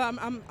 Dope. So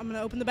I'm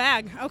gonna open the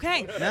bag.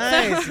 Okay.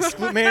 Nice.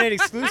 Marinade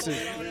exclusive.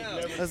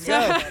 Let's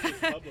go.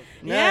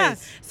 Yeah.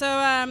 Nice.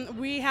 So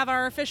we have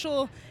our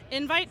official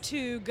invite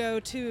to go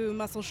to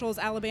Muscle Shoals,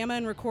 Alabama,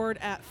 and record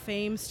at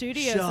Fame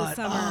Studios this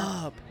summer.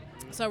 Up.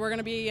 So we're going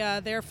to be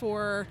there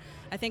for,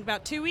 I think,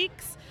 about 2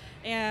 weeks,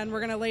 and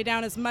we're going to lay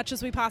down as much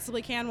as we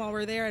possibly can while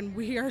we're there, and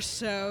we are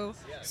so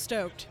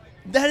stoked.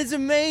 That is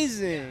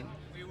amazing.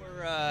 We were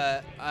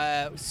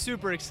We're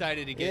super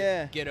excited to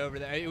get over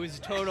there. It was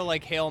a total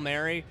like Hail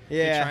Mary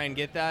to try and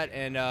get that.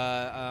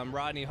 And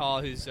Rodney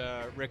Hall, who's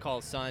Rick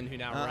Hall's son, who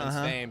now runs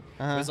Fame,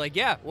 was like,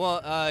 yeah,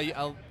 well,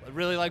 I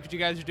really like what you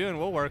guys are doing.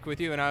 We'll work with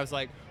you. And I was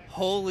like,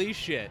 holy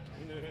shit.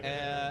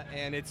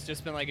 And it's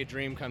just been like a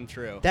dream come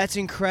true. That's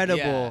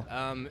incredible.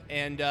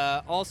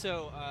 Yeah.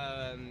 Also,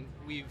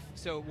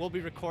 we'll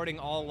be recording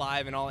all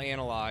live and all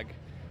analog.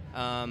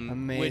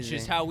 Which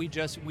is how we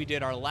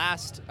did our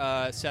last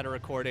set of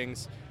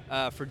recordings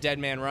for Dead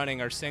Man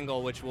Running, our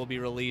single, which will be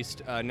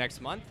released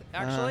next month,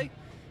 actually.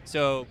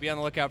 So be on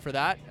the lookout for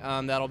that.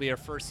 That'll be our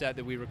first set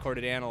that we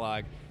recorded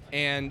analog.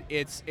 And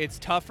it's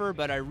tougher,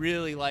 but I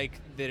really like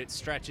that it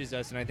stretches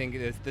us, and I think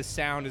the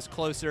sound is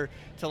closer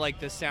to like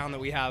the sound that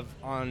we have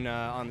on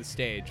the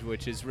stage,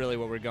 which is really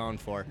what we're going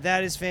for.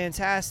 That is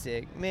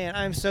fantastic, man!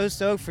 I'm so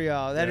stoked for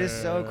y'all. That is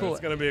so cool. It's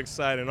gonna be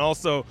exciting.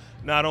 Also,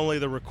 not only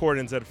the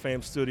recordings at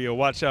Fame Studio,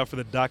 watch out for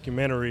the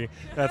documentary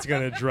that's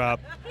gonna drop,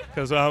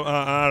 because I don't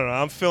know,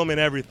 I'm filming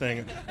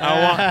everything.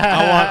 I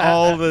want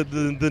all the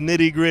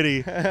nitty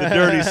gritty, the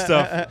dirty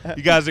stuff.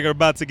 You guys are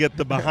about to get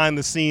the behind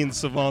the scenes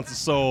Savants of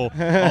Soul, all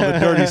the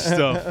dirty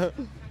stuff.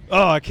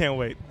 Oh, I can't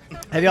wait.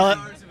 Have y'all?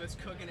 Hours of us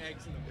cooking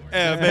eggs in the morning.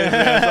 Yeah, man,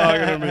 that's all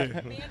gonna be.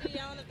 Mandy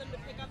yelling at them to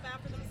pick up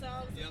after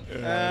themselves. Yeah,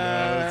 no,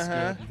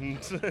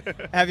 that's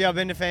good. Have y'all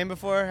been to Fame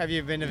before? Have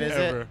you been to visit?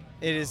 Never.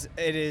 It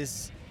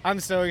is. I'm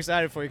so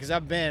excited for you because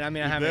I've been. I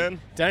mean, I haven't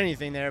done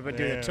anything there, but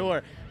doing a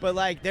tour. But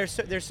like, they're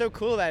so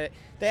cool about it.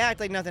 They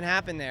act like nothing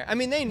happened there. I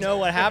mean, they know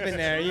what happened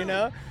there, you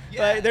know.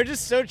 Yeah. Like, they're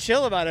just so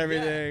chill about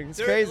everything.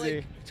 It's crazy.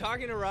 Like,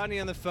 talking to Rodney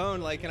on the phone,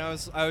 like, and I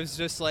was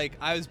just like,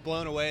 I was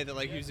blown away that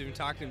like he was even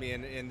talking to me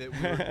and that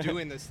we were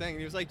doing this thing. And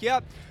he was like,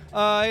 "Yep,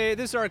 hey,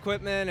 this is our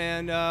equipment,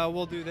 and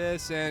we'll do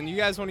this. And you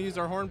guys want to use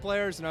our horn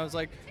players?" And I was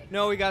like,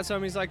 "No, we got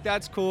some." He's like,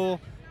 "That's cool."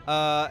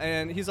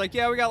 And he's like,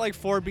 "Yeah, we got like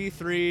 4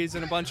 B3s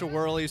and a bunch of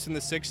whirlies from the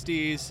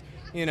 '60s,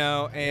 you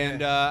know."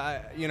 And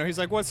you know, he's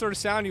like, "What sort of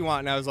sound do you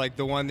want?" And I was like,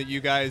 "The one that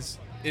you guys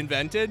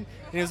invented."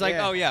 And he was like,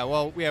 "Oh yeah,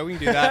 well yeah, we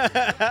can do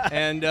that."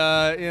 And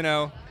you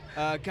know,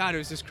 God, it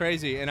was just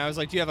crazy. And I was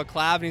like, "Do you have a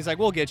clav?" And he's like,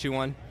 "We'll get you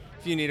one.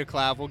 If you need a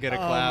clav, we'll get a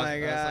clav." Oh my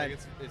God. I was like,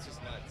 it's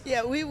just nuts.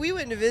 Yeah, we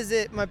went to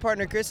visit. My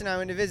partner Chris and I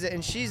went to visit,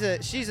 and she's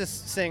a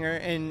singer,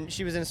 and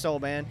she was in a soul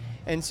band,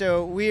 and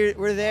so we're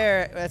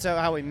there. That's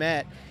how we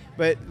met.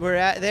 But we're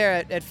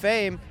there at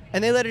Fame,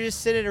 and they let her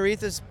just sit at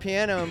Aretha's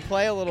piano and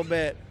play a little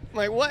bit. I'm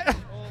like, what?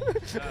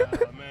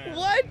 Man.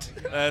 What?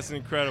 That's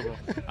incredible.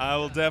 I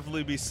will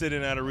definitely be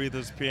sitting at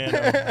Aretha's piano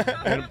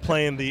and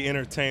playing the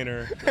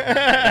entertainer.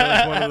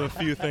 That's one of the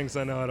few things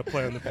I know how to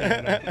play on the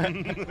piano.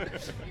 I'm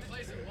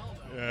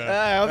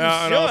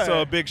And sure.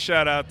 also a big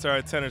shout out to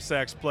our tenor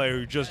sax player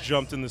who just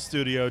jumped in the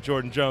studio,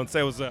 Jordan Jones.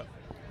 Say what's up.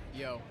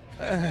 Yo.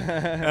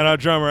 And our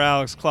drummer,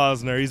 Alex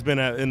Klausner. He's been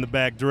in the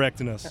back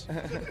directing us.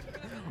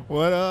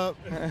 What up?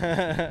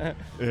 Yeah,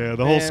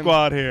 the whole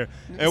squad here.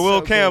 And Will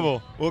so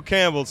Campbell. Will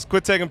Campbell,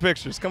 quit taking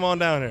pictures. Come on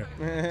down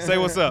here. Say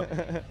what's up.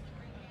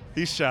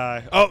 He's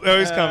shy. Oh,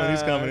 he's coming.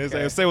 He's coming.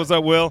 Okay. Say what's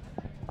up, Will.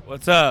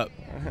 What's up?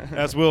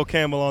 That's Will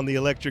Campbell on the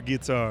electric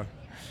guitar.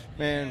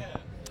 Man,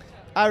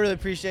 I really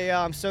appreciate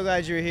y'all. I'm so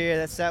glad you were here.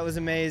 That set was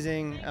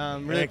amazing.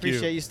 Really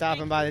appreciate you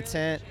stopping by the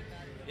tent.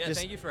 Yeah,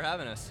 thank you for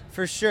having us.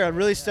 For sure. I'm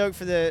really stoked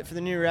for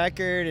the new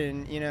record,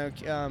 and you know,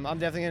 I'm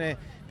definitely gonna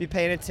be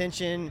paying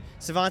attention.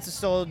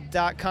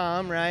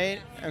 SavantsOfSoul.com,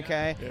 right?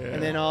 Okay. Yeah.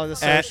 And then all the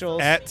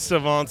socials. At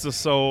Savants of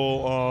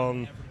Soul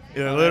on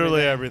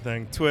literally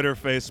everything. Twitter,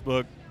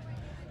 Facebook,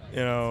 you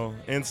know,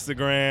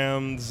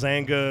 Instagram,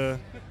 Zanga,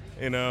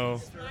 you know.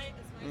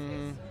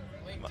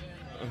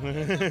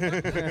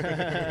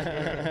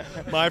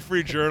 My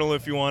free journal,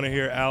 if you want to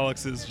hear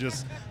Alex's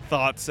just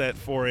thoughts at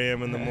 4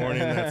 a.m. in the morning,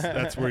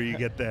 that's where you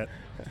get that.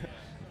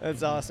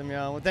 That's awesome,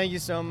 y'all. Well, thank you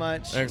so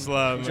much. Thanks a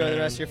lot, Enjoy man. the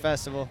rest of your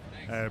festival.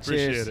 I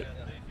appreciate Cheers. it.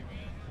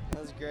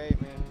 That was great,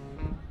 man.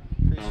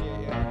 Appreciate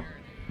you.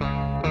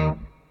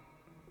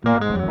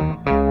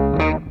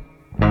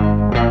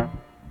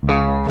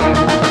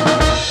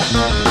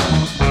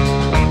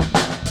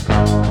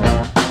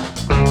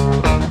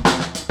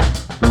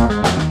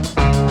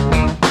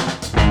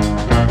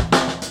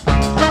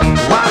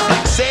 Why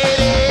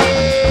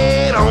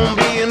fixated on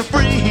being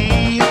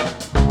free?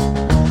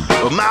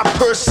 My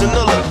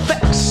personal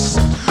effects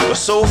are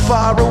so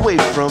far away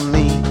from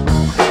me,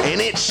 and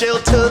it's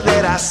shelter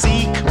that I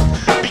seek,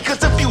 because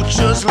the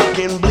future's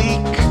looking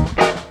bleak,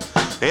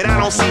 and I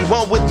don't see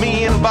one with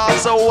me involved,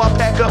 so I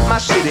pack up my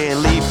shit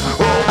and leave.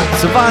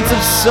 Savants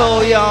of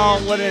Soul, y'all.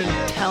 What a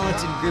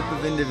talented group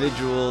of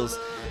individuals.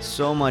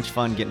 So much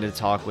fun getting to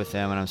talk with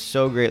them, and I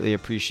so greatly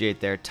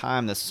appreciate their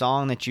time. The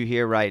song that you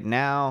hear right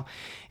now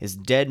is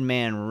Dead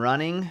Man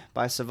Running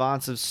by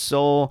Savants of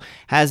Soul.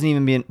 Hasn't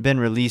even been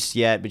released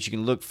yet, but you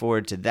can look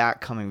forward to that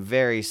coming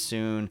very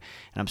soon.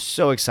 And I'm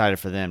so excited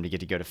for them to get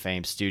to go to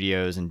Fame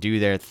Studios and do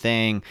their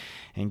thing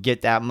and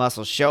get that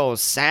Muscle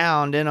Shoals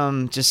sound in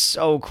them. Just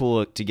so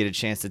cool to get a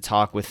chance to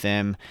talk with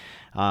them.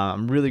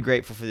 I'm really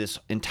grateful for this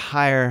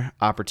entire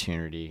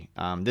opportunity.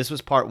 This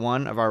was part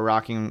one of our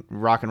Rockin'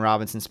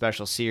 Robinson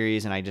special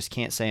series, and I just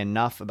can't say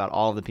enough about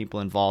all of the people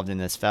involved in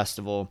this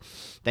festival.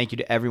 Thank you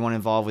to everyone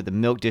involved with the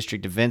Milk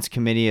District Events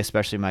Committee,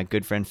 especially my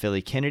good friend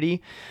Philly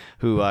Kennedy,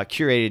 who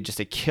curated just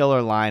a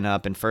killer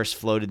lineup and first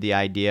floated the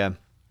idea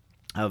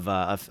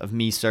of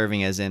me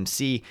serving as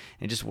MC.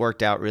 It just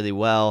worked out really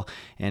well.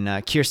 And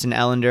Kirsten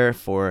Ellender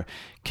for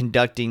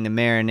conducting the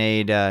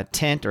Marinade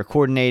tent, or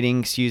coordinating,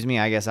 excuse me.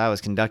 I guess I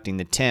was conducting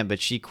the tent, but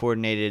she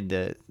coordinated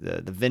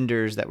the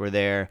vendors that were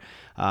there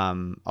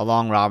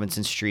along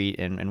Robinson Street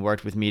and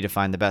worked with me to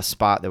find the best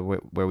spot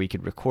where we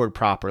could record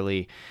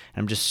properly.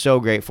 And I'm just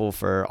so grateful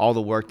for all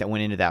the work that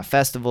went into that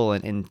festival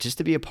and just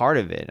to be a part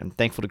of it. I'm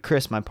thankful to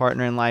Chris, my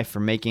partner in life, for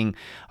making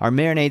our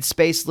Marinade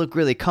space look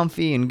really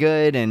comfy and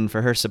good, and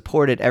for her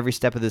support at every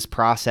step of this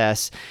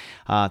process.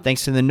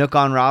 Thanks to the Nook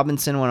on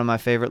Robinson, one of my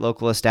favorite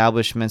local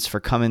establishments, for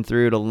coming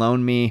through to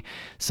loan me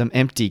some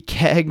empty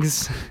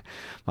kegs.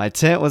 My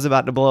tent was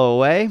about to blow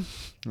away.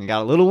 It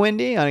got a little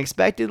windy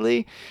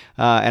unexpectedly,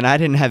 and I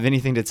didn't have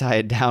anything to tie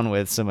it down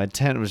with, so my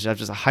tent was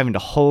just having to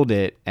hold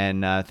it.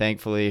 And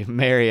thankfully,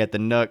 Mary at the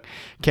Nook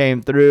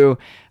came through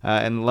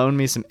and loaned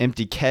me some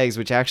empty kegs,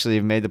 which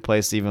actually made the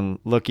place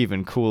look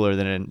even cooler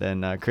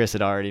than Chris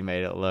had already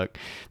made it look.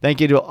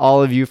 Thank you to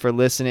all of you for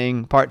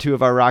listening. Part 2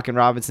 of our Rockin'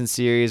 Robinson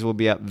series will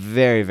be up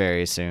very,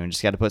 very soon.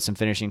 Just got to put some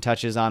finishing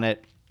touches on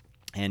it.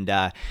 And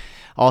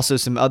also,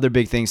 some other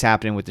big things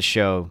happening with the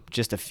show.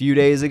 Just a few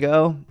days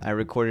ago, I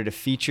recorded a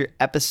feature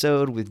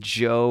episode with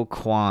Joe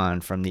Kwan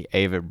from the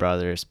Avett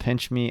Brothers.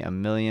 Pinch me a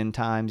million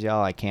times,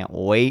 y'all. I can't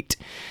wait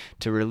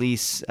to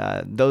release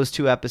those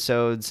 2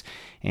 episodes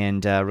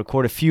and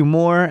record a few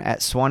more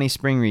at Swanee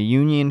Spring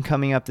Reunion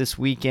coming up this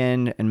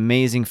weekend. An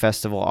amazing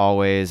festival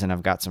always, and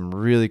I've got some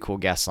really cool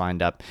guests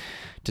lined up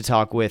to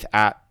talk with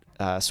at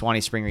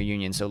Swanee Spring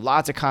Reunion. So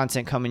lots of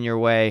content coming your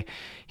way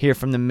here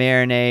from the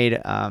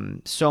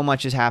Marinade. So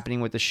much is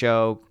happening with the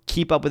show.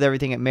 Keep up with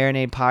everything at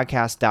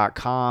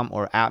marinadepodcast.com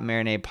or at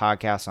Marinade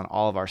Podcast on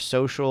all of our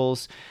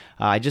socials.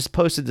 I just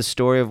posted the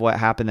story of what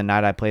happened the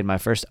night I played my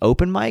first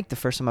open mic, the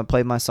first time I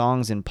played my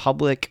songs in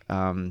public,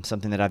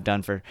 something that I've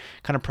done for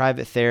kind of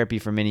private therapy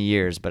for many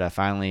years, but I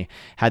finally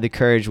had the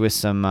courage with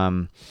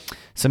some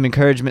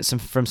encouragement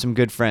from some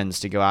good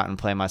friends to go out and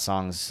play my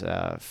songs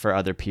for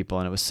other people,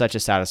 and it was such a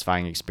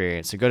satisfying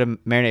experience. So go to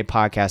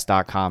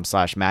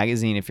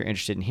marinadepodcast.com/magazine if you're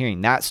interested in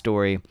hearing that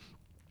story.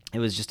 It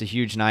was just a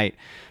huge night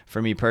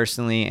for me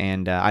personally,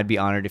 and I'd be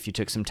honored if you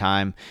took some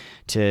time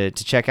to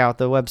check out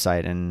the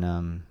website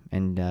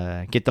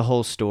and get the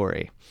whole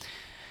story.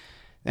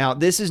 Now,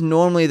 this is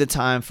normally the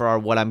time for our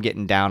What I'm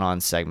Getting Down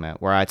On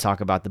segment, where I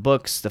talk about the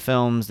books, the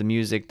films, the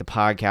music, the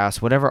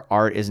podcast, whatever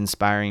art is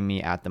inspiring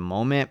me at the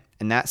moment.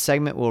 And that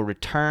segment will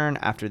return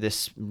after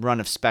this run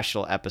of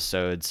special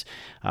episodes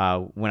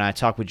when I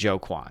talk with Joe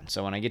Kwan.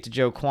 So when I get to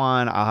Joe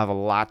Kwan, I'll have a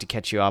lot to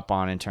catch you up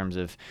on in terms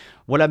of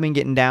what I've been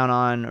getting down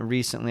on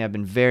recently. I've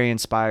been very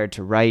inspired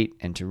to write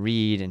and to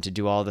read and to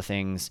do all the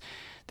things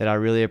that I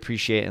really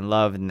appreciate and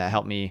love and that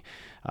help me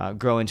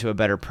grow into a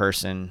better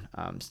person.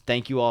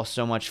 Thank you all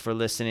so much for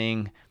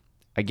listening.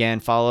 Again,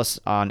 follow us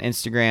on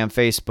Instagram,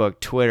 Facebook,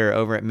 Twitter,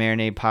 over at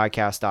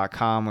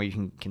marinadepodcast.com, where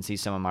you can see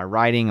some of my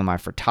writing and my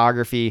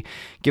photography.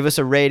 Give us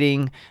a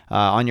rating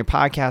on your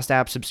podcast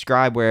app.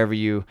 Subscribe wherever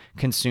you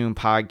consume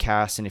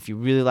podcasts. And if you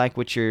really like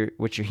what you're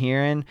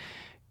hearing,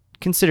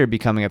 consider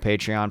becoming a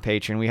Patreon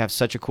patron. We have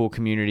such a cool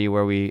community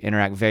where we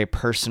interact very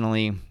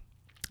personally.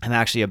 I'm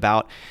actually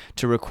about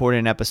to record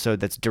an episode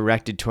that's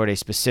directed toward a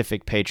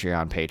specific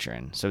Patreon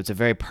patron. So it's a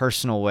very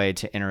personal way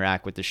to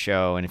interact with the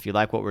show. And if you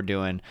like what we're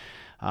doing,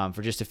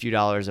 for just a few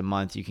dollars a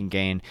month, you can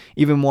gain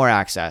even more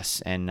access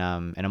and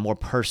a more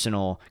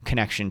personal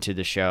connection to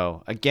the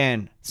show.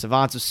 Again,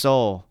 Savants of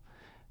Soul,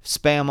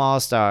 Spam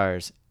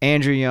All-Stars,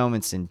 Andrew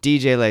Yeomanson,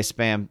 DJ Lay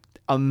Spam.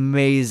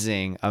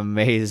 Amazing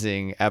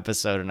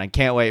episode, and I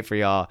can't wait for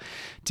y'all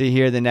to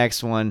hear the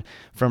next one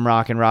from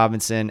Rockin'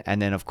 Robinson,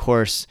 and then of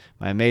course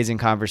my amazing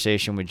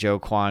conversation with Joe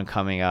Kwan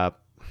coming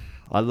up.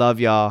 I love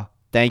y'all.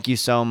 Thank you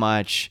so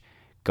much.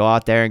 Go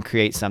out there and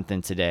create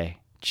something today.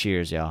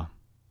 Cheers, y'all.